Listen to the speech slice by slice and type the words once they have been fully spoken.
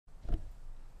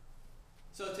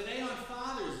So today on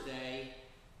Father's Day,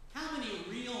 how many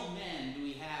real men do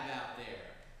we have out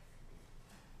there?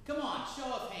 Come on,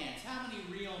 show of hands. How many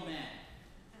real men?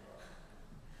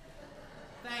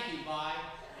 Thank you, Vi.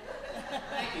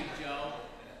 Thank you, Joe.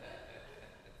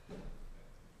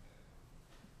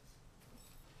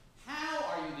 How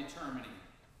are you determining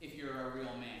if you're a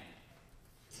real man?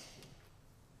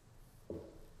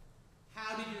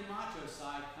 How did your macho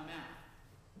side come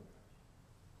out?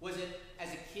 Was it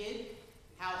as a kid,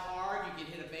 how hard you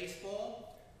could hit a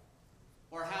baseball?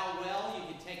 Or how well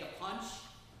you could take a punch?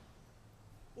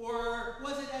 Or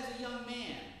was it as a young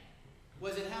man?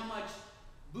 Was it how much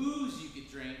booze you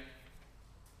could drink?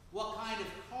 What kind of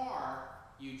car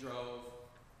you drove?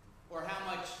 Or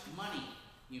how much money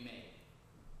you made?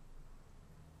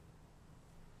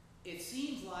 It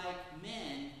seems like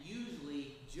men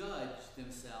usually judge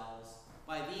themselves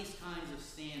by these kinds of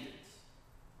standards.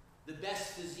 The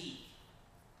best physique,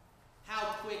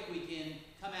 how quick we can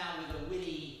come out with a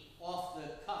witty,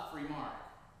 off-the-cuff remark,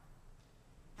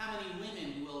 how many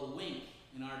women will wink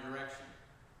in our direction.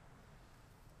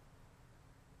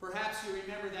 Perhaps you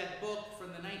remember that book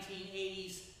from the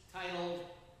 1980s titled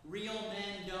Real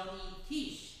Men Don't Eat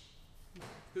Quiche,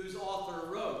 whose author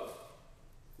wrote,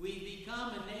 "We've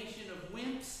become a nation of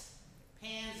wimps,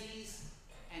 pansies,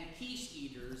 and quiche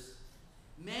eaters.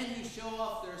 Men who show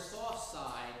off their soft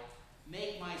side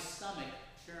make my stomach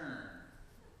churn."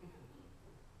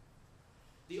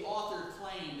 The author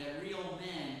claimed that real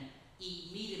men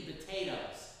eat meat and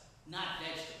potatoes, not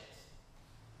vegetables.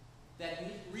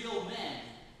 That real men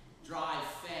drive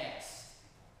fast.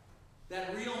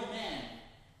 That real men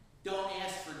don't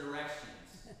ask for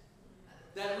directions.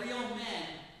 That real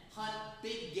men hunt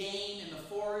big game in the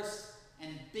forest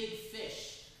and big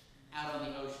fish out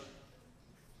on the ocean.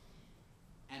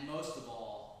 And most of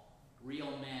all,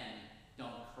 real men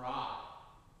don't cry.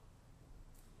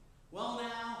 Well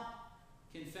now,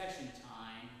 confession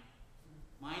time.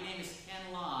 My name is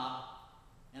Ken Lobb,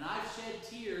 and I've shed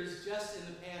tears just in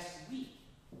the past week.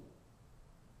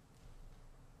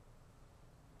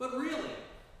 But really,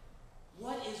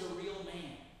 what is a real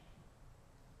man?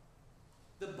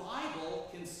 The Bible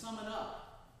can sum it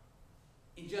up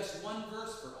in just one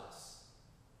verse for us.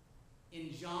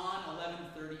 In John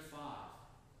 11:35,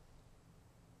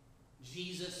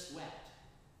 Jesus wept.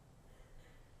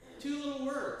 Two little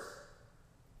words.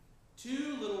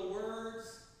 Two little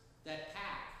words that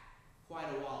pack quite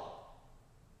a wallop.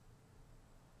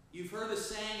 You've heard the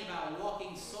saying about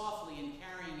walking softly and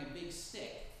carrying a big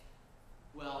stick.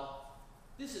 Well,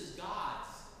 this is God's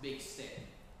big stick.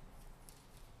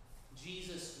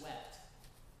 Jesus wept.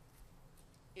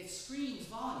 It screams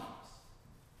volumes.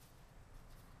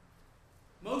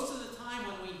 Most of the time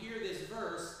when we hear this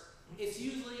verse, it's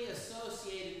usually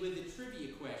associated with the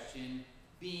trivia question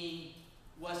being,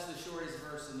 what's the shortest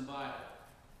verse in the Bible?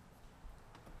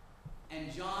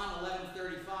 And John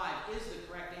 11:35 is the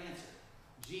correct answer.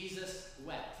 Jesus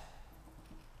wept.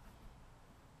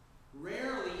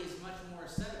 Rarely is much more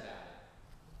said about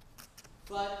it.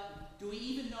 But do we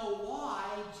even know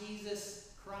why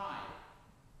Jesus cried?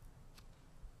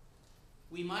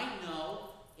 We might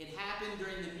know it happened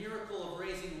during the miracle of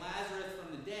raising Lazarus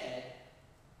from the dead,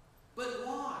 but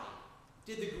why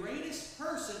did the greatest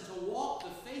person to walk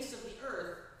the face of the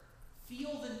earth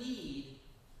feel the need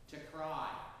to cry?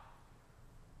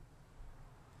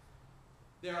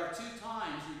 There are two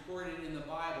times recorded in the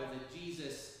Bible that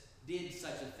Jesus did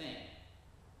such a thing.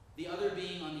 The other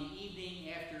being on the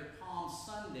evening after Palm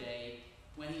Sunday,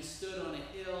 when he stood on a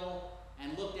hill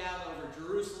and looked out over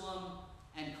Jerusalem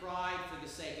and cried for the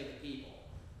sake of the people.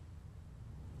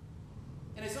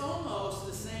 And it's almost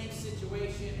the same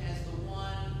situation as the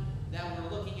one that we're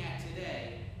looking at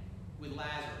today with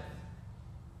Lazarus.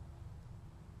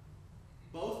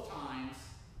 Both times,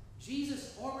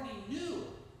 Jesus already knew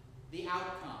the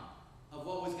outcome of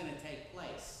what was going to take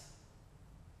place.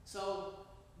 So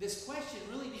this question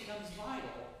really becomes vital.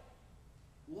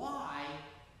 Why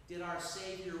did our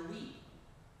Savior weep?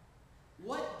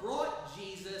 What brought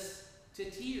Jesus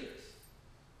to tears?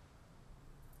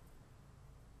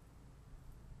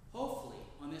 Hopefully,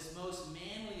 on this most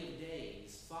manly of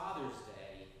days, Father's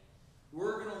Day,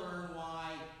 we're going to learn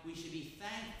why we should be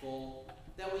thankful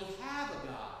that we have a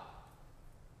God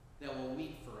that will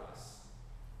weep for us.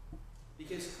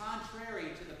 Because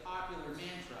contrary to the popular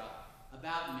mantra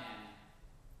about men,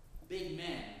 big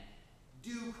men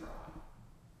do cry.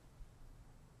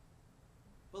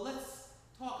 But let's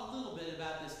talk a little bit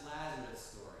about this Lazarus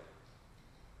story.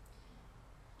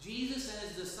 Jesus and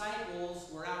his disciples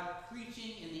were out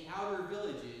preaching in the outer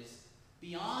villages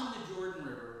beyond the Jordan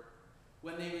River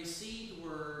when they received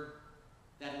word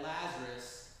that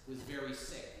Lazarus was very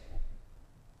sick.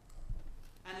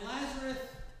 And Lazarus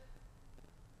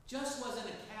just wasn't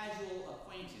a casual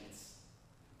acquaintance,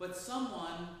 but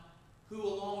someone who,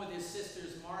 along with his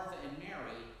sisters Martha and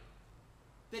Mary,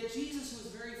 that Jesus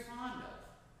was very fond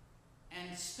of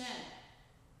and spent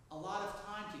a lot of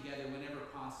time together whenever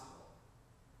possible.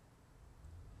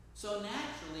 So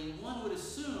naturally, one would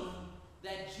assume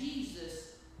that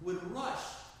Jesus would rush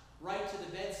right to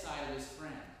the bedside of his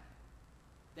friend,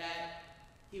 that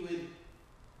he would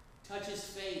touch his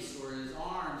face or his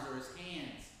arms or his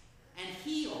hands and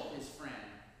heal his friend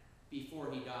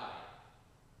before he died.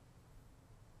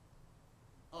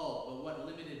 Oh, but what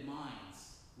limited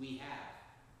minds we have.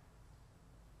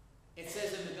 It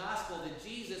says in the gospel that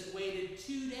Jesus waited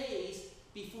 2 days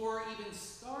before even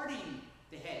starting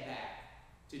to head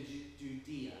back to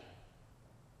Judea.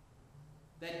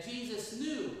 That Jesus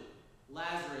knew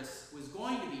Lazarus was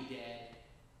going to be dead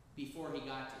before he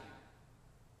got to him.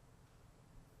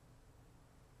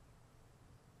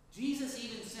 Jesus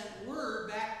even sent word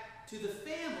back to the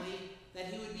family that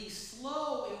he would be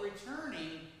slow in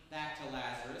returning back to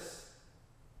Lazarus,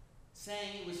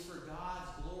 saying it was for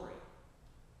God's glory.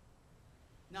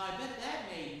 Now, I bet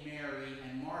that made Mary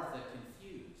and Martha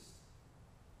confused.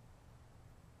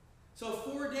 So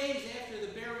 4 days after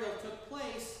the burial took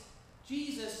place,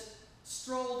 Jesus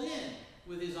strolled in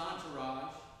with his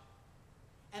entourage,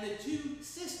 and the two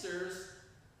sisters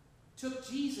took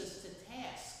Jesus to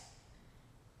task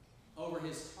over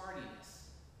his tardiness,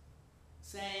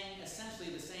 saying essentially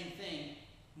the same thing.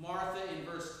 Martha in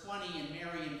verse 20 and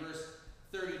Mary in verse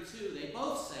 32, they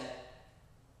both said,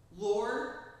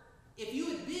 "Lord, if you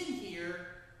had been here,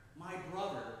 my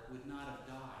brother would not have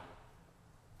died."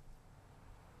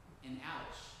 And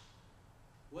ouch,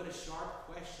 what a sharp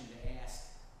question to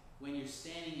ask when you're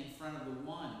standing in front of the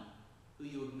one who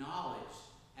you acknowledge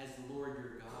as the Lord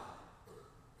your God.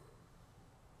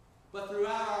 But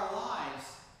throughout our lives,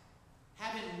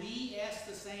 haven't we asked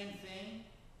the same thing?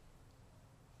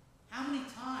 How many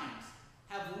times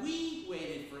have we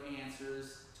waited for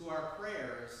answers to our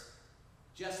prayers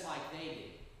just like they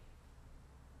did?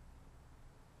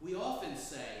 We often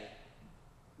say,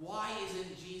 why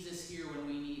isn't Jesus here when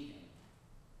we need him?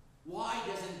 Why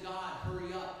doesn't God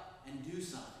hurry up and do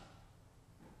something?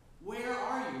 Where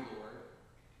are you, Lord?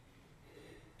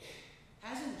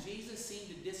 Hasn't Jesus seemed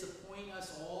to disappoint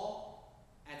us all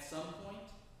at some point?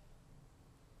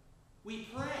 We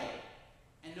pray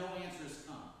and no answers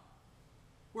come.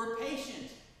 We're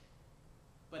patient,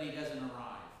 but he doesn't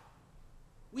arrive.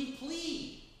 We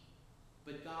plead,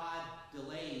 but God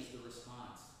delays the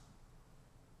response.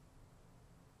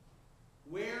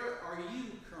 Where are you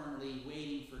currently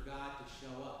waiting for God to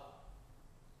show up?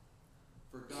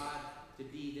 For God to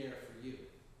be there for you?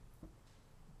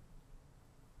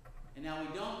 And now we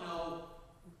don't know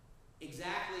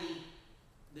exactly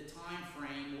the time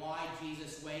frame, why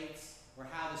Jesus waits, or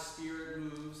how the Spirit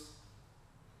moves.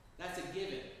 That's a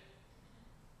given.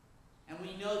 And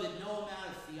we know that no amount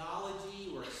of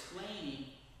theology or explaining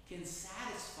can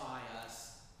satisfy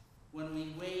us when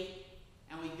we wait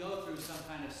and we go through some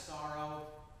kind of sorrow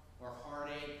or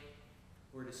heartache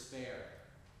or despair.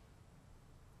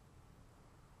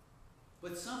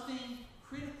 But something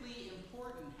critically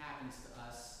important happens to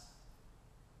us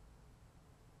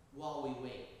while we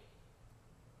wait.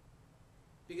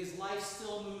 Because life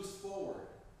still moves forward.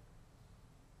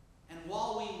 And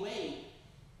while we wait,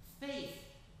 faith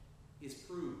is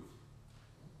proved.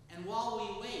 And while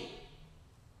we wait,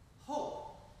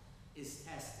 hope is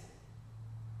tested.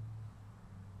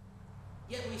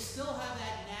 Yet we still have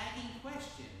that nagging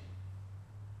question.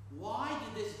 Why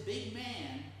did this big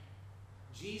man,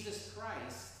 Jesus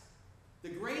Christ, the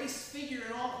greatest figure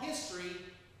in all history,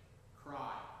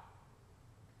 cry?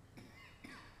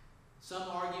 Some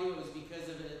argue it was because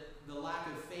of the lack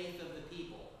of faith of the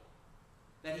people,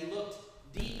 that he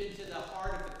looked deep into the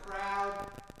heart of the crowd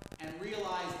and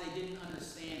realized they didn't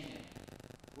understand him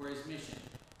or his mission.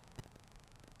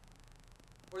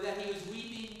 Or that he was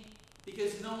weeping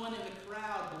because no one in the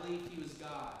crowd believed he was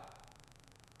God.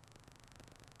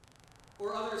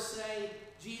 Or others say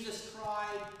Jesus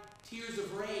cried tears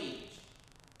of rage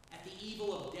at the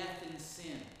evil of death and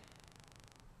sin.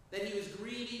 That he was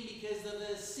grieving because of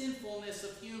the sinfulness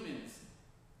of humans,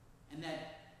 and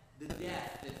that the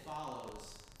death that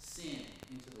follows sin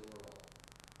into the world.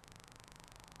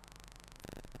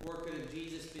 Or could have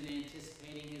Jesus been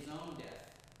anticipating his own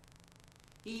death?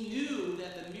 He knew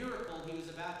that the miracle he was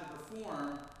about to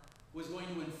perform was going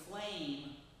to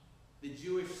inflame the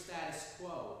Jewish status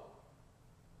quo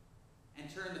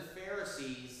and turn the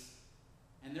Pharisees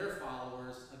and their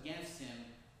followers against him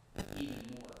even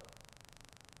more.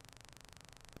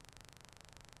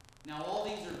 Now, all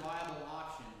these are viable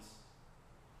options,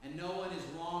 and no one is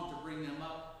wrong to bring them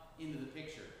up into the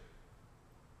picture.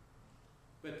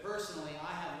 But personally,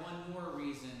 I have one more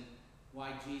reason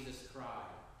why Jesus cried.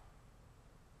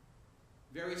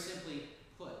 Very simply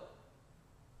put,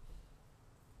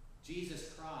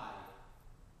 Jesus cried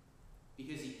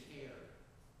because he cared.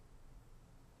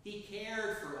 He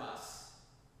cared for us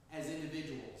as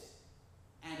individuals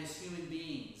and as human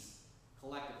beings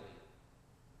collectively.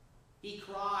 He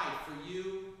cried for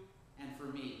you and for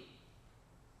me.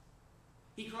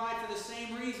 He cried for the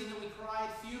same reason that we cry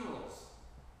at funerals.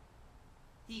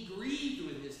 He grieved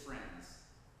with his friends,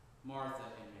 Martha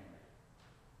and Mary.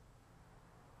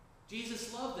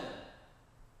 Jesus loved them,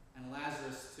 and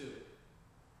Lazarus too.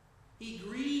 He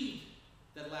grieved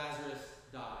that Lazarus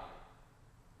died.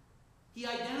 He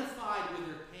identified with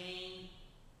their pain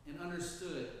and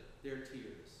understood their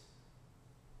tears.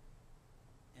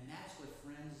 And that's what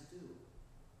friends do.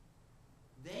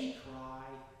 They cry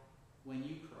when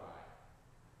you cry.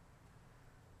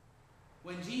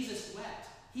 When Jesus wept,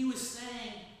 he was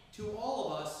saying to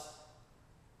all of us,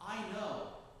 I know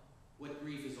what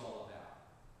grief is all about.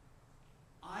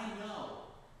 I know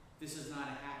this is not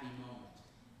a happy moment.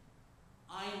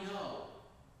 I know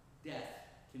death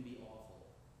can be awful.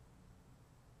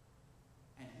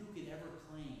 And who could ever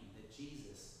claim that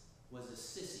Jesus was a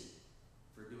sissy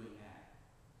for doing that?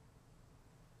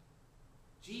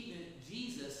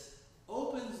 Jesus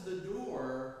opens the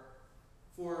door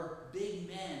for big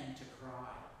men to cry,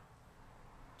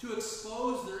 to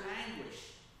expose their anguish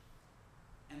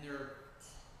and their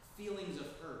feelings of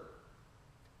hurt.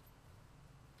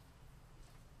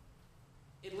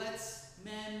 It lets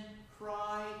men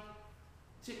cry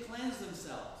to cleanse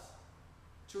themselves,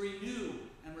 to renew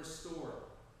and restore,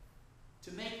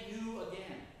 to make new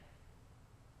again,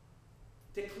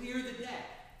 to clear the deck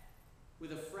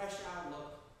with a fresh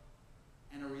outlook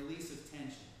and a release of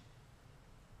tension.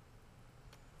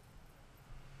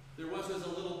 There once was a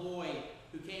little boy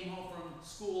who came home from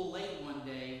school late one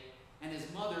day, and his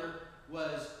mother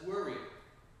was worried.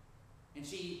 And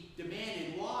she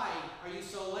demanded, "Why are you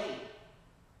so late?"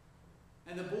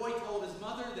 And the boy told his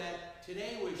mother that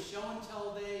today was show and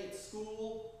tell day at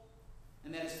school,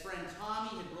 and that his friend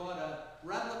Tommy had brought a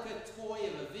replica toy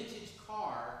of a vintage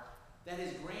car that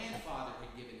his grandfather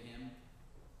had given him.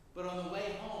 But on the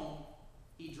way home,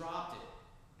 he dropped it,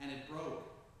 and it broke.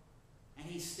 And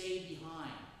he stayed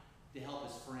behind to help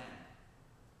his friend.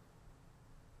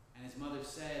 And his mother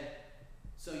said,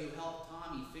 "So you helped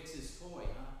Tommy fix his toy,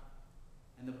 huh?"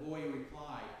 And the boy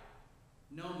replied,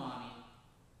 "No, Mommy,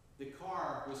 the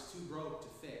car was too broke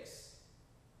to fix.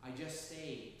 I just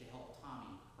stayed to help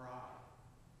Tommy cry."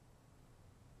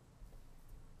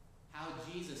 How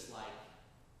Jesus-like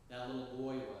that little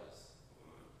boy was.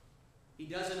 He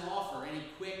doesn't offer any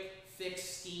quick fix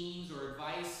schemes or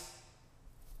advice,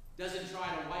 doesn't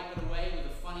try to wipe it away with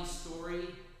a funny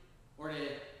story or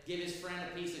to give his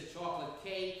friend a piece of chocolate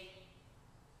cake.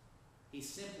 He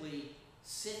simply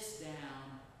sits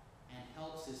down and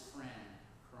helps his friend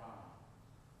cry.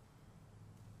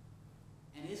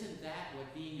 And isn't that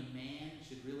what being a man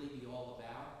should really be all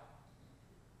about?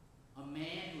 A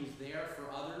man who is there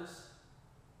for others,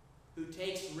 who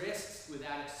takes risks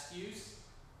without excuse,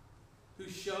 who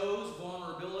shows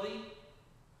vulnerability,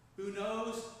 who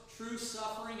knows true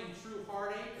suffering and true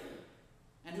heartache,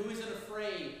 and who isn't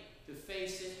afraid to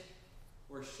face it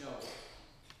or show it.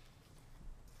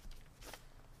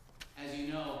 As you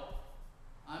know,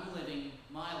 I'm living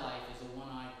my life as a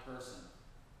one-eyed person.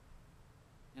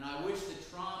 And I wish the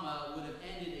trauma would have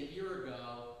ended a year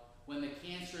ago when the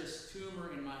cancerous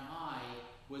tumor in my eye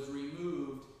was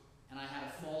removed and I had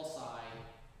a false eye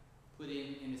put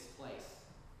in its place.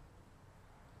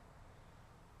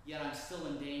 Yet I'm still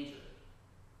in danger.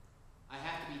 I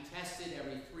have to be tested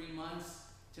every 3 months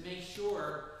to make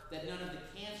sure that none of the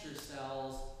cancer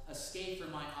cells escape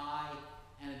from my eye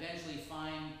and eventually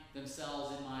find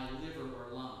themselves in my liver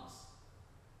or lungs.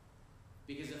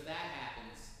 Because if that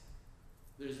happens,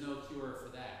 there's no cure for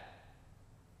that.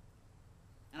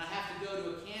 And I have to go to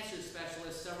a cancer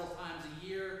specialist several times a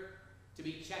year to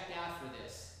be checked out for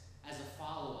this as a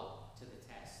follow-up to the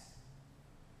test.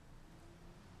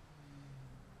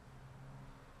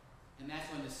 And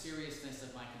that's when the seriousness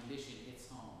of my condition hits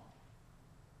home.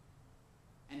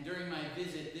 And during my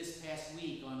visit this past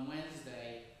week on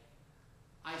Wednesday,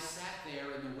 I sat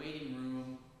there in the waiting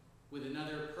room with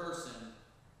another person,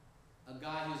 a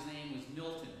guy whose name was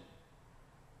Milton.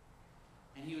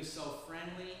 And he was so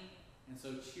friendly and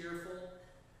so cheerful.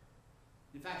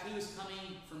 In fact, he was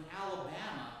coming from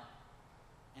Alabama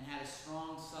and had a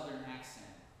strong southern accent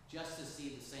just to see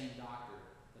the same doctor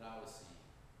that I was seeing.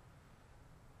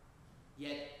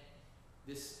 Yet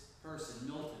this person,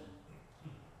 Milton,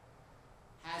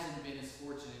 hasn't been as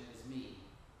fortunate as me.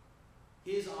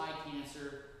 His eye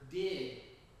cancer did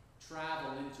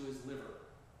travel into his liver,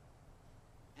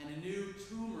 and a new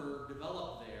tumor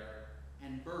developed there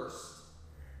and burst.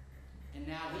 And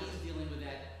now he's dealing with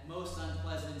that most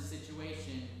unpleasant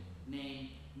situation named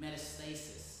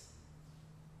metastasis.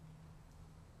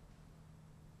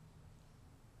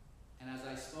 And as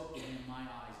I spoke to him, my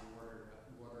eyes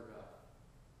watered up.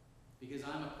 Because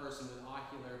I'm a person with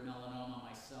ocular melanoma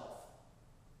myself.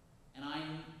 And I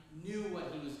knew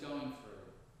what he was going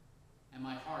through. And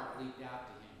my heart leaped out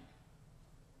to him.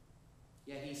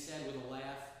 Yet he said with a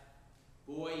laugh,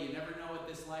 "Boy, you never know what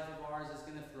this life of ours is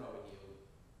going to throw at you.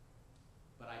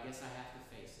 But I guess I have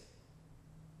to face it."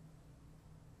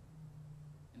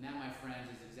 And that, my friends,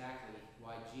 is exactly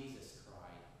why Jesus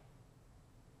cried.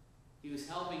 He was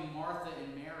helping Martha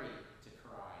and Mary to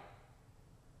cry.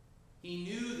 He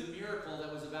knew the miracle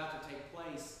that was about to take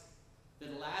place,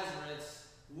 that Lazarus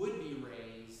would be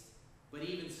raised, but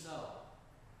even so,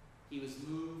 he was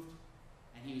moved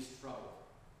and he was troubled.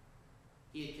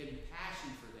 He had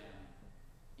compassion for them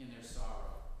in their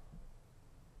sorrow.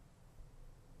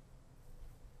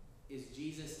 Is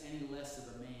Jesus any less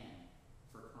of a man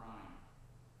for crying?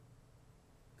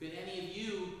 Could any of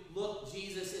you look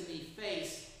Jesus in the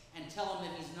face and tell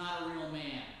him that he's not a real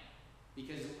man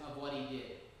because of what he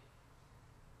did?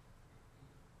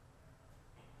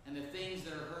 And the things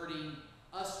that are hurting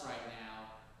us right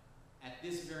now, at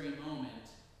this very moment,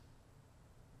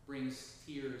 brings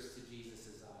tears to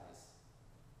Jesus' eyes.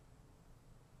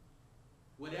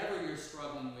 Whatever you're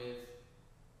struggling with,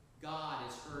 God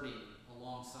is hurting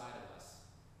alongside of us.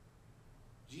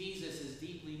 Jesus is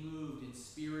deeply moved in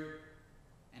spirit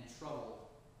and troubled,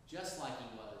 just like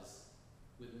he was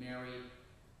with Mary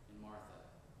and Martha.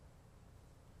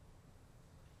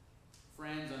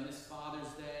 Friends, on this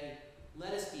Father's Day,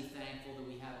 let us be thankful that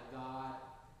we have a God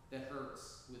that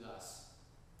hurts with us,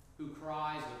 who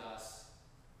cries with us,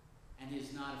 and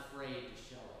is not afraid to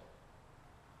show it.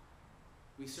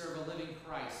 We serve a living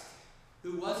Christ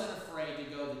who wasn't afraid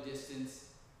to go the distance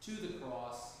to the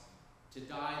cross to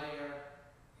die there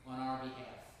on our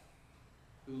behalf,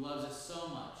 who loves us so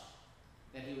much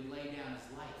that he would lay down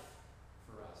his life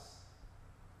for us.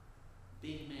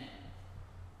 Big men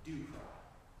do cry.